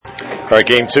All right,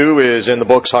 Game 2 is in the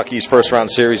books. Hockey's first-round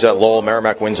series at Lowell.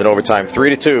 Merrimack wins in overtime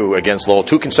 3-2 against Lowell.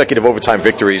 2 consecutive overtime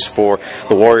victories for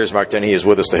the Warriors. Mark Denny is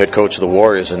with us, the head coach of the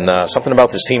Warriors. And something about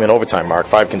this team in overtime, Mark.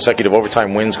 5 consecutive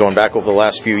overtime wins going back over the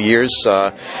last few years.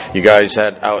 You guys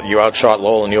outshot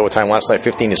Lowell in the overtime last night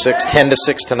 15-6,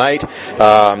 10-6 tonight.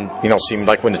 Seemed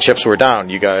like when the chips were down,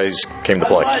 you guys came to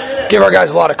play. Give our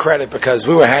guys a lot of credit because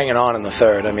we were hanging on in the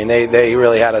third. I mean, they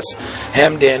really had us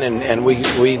hemmed in, and we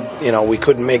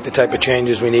couldn't make the type of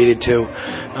changes we needed to.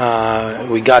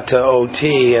 We got to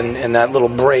OT, and that little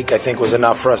break, I think, was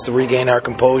enough for us to regain our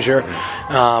composure.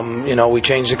 We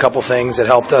changed a couple things that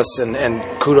helped us, and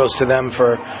kudos to them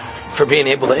for being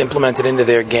able to implement it into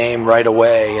their game right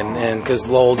away, and because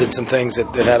Lowell did some things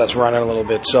that had us running a little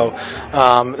bit. So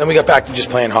then we got back to just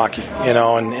playing hockey, and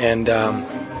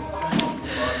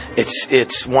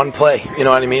it's one play. You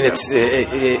know what I mean?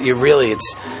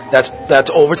 That's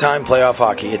overtime playoff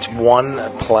hockey. It's one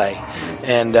play.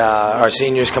 And our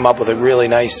seniors come up with a really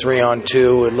nice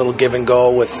 3-on-2, a little give and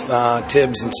go with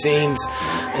Tibbs and Scenes,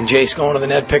 and Jace going to the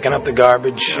net picking up the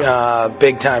garbage,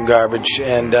 big time garbage,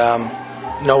 and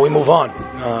we move on.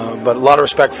 But a lot of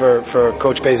respect for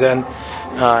Coach Bazin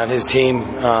and his team.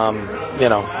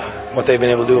 What they've been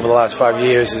able to do over the last 5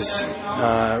 years is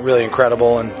really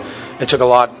incredible, and it took a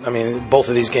lot. I mean, both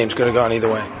of these games could have gone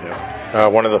either way.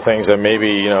 One of the things that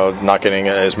maybe not getting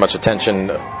as much attention,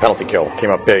 penalty kill came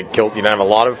up big. You didn't have a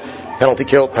lot of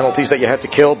penalties that you had to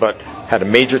kill, but had a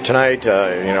major tonight.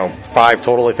 5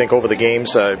 total, I think, over the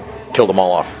games. Killed them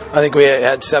all off. I think we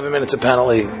had 7 minutes of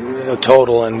penalty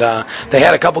total, and they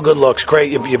had a couple good looks.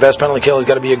 Craig, your best penalty kill has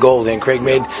got to be a goalie, and Craig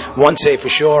made one save for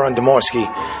sure on Demorsky.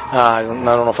 I don't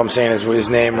know if I'm saying his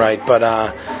name right, but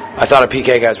I thought our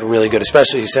PK guys were really good,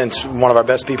 especially since one of our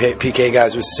best PK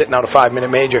guys was sitting out a 5-minute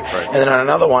major, right. And then on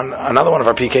another one of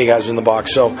our PK guys was in the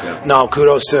box. So,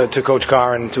 kudos to Coach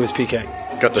Carr and to his PK.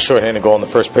 Got the shorthanded goal in the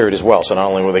first period as well. So not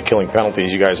only were they killing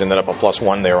penalties, you guys ended up a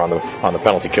 +1 there on the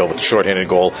penalty kill, but the shorthanded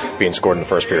goal being scored in the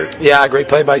first period. Yeah, great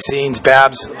play by Scenes.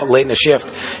 Babs late in the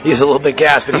shift, he was a little bit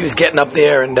gassed, but he was getting up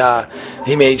there, and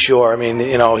he made sure. I mean,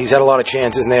 he's had a lot of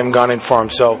chances and they haven't gone in for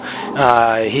him, so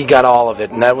he got all of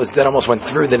it, and that almost went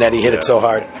through the net. He hit it so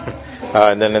hard.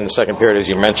 And then in the second period, as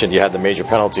you mentioned, you had the major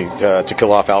penalty to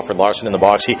kill off Alfred Larson in the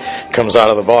box. He comes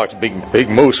out of the box, big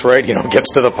moose, right?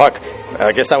 Gets to the puck.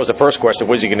 I guess that was the first question.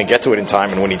 Was he going to get to it in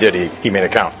time? And when he did, he made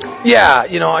it count. Yeah,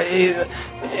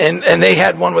 and they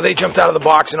had one where they jumped out of the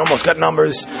box and almost got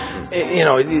numbers.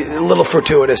 A little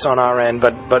fortuitous on our end,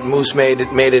 but Moose made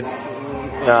it. Made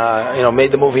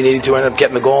the move he needed to, end up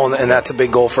getting the goal, and that's a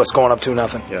big goal for us going up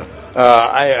 2-0. Yeah.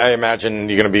 I imagine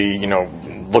you're going to be,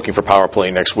 looking for power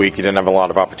play next week. You didn't have a lot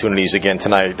of opportunities again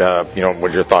tonight. What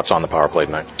are your thoughts on the power play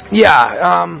tonight?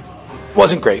 Yeah,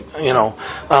 wasn't great.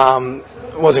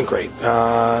 Wasn't great.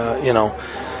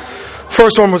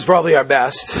 First one was probably our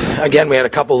best. Again, we had a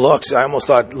couple looks. I almost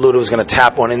thought Luda was going to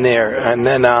tap one in there, and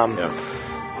then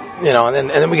and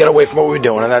then we got away from what we were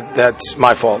doing, and that's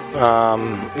my fault.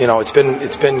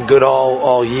 It's been good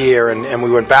all year, and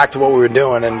we went back to what we were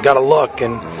doing and got a look,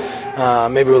 and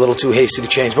maybe we were a little too hasty to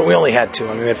change, but we only had 2.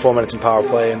 I mean, we had 4 minutes in power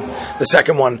play, and the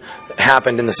second one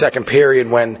happened in the second period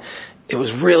when it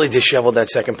was really disheveled, that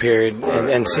second period,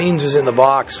 and Scenes was in the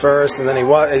box first, and then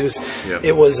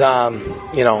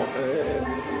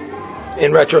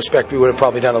in retrospect, we would have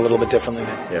probably done a little bit differently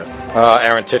there. Yeah.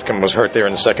 Aaron Titcomb was hurt there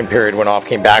in the second period, went off,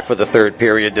 came back for the third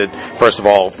period. First of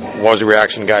all, what was the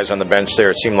reaction, guys, on the bench there?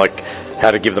 It seemed like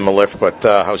had to give them a lift, but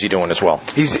how's he doing as well?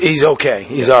 He's okay.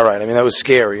 He's all right. I mean, that was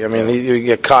scary. I mean, he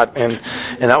get caught, and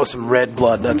that was some red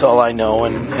blood. That's all I know.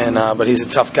 But he's a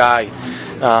tough guy.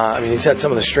 He's had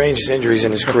some of the strangest injuries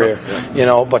in his career,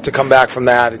 but to come back from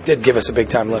that, it did give us a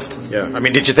big-time lift. Yeah. I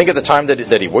mean, did you think at the time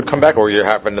that he would come back, or you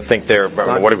happened to think what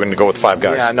are we going to go with 5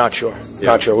 guys? Yeah, not sure.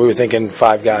 Yeah. Not sure. We were thinking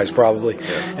 5 guys probably.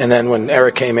 Yeah. And then when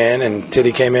Eric came in and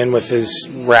Titty came in with his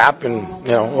rap, and,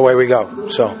 away we go.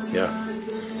 So. Yeah.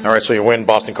 All right, so you win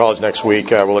Boston College next week.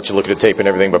 We'll let you look at the tape and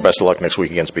everything, but best of luck next week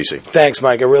against BC. Thanks,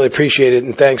 Mike. I really appreciate it,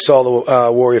 and thanks to all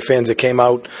the Warrior fans that came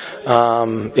out. There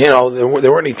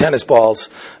weren't any tennis balls.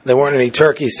 There weren't any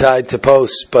turkeys tied to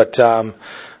posts, but I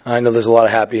know there's a lot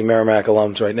of happy Merrimack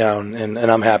alums right now, and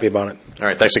I'm happy about it. All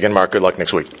right, thanks again, Mark. Good luck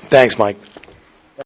next week. Thanks, Mike.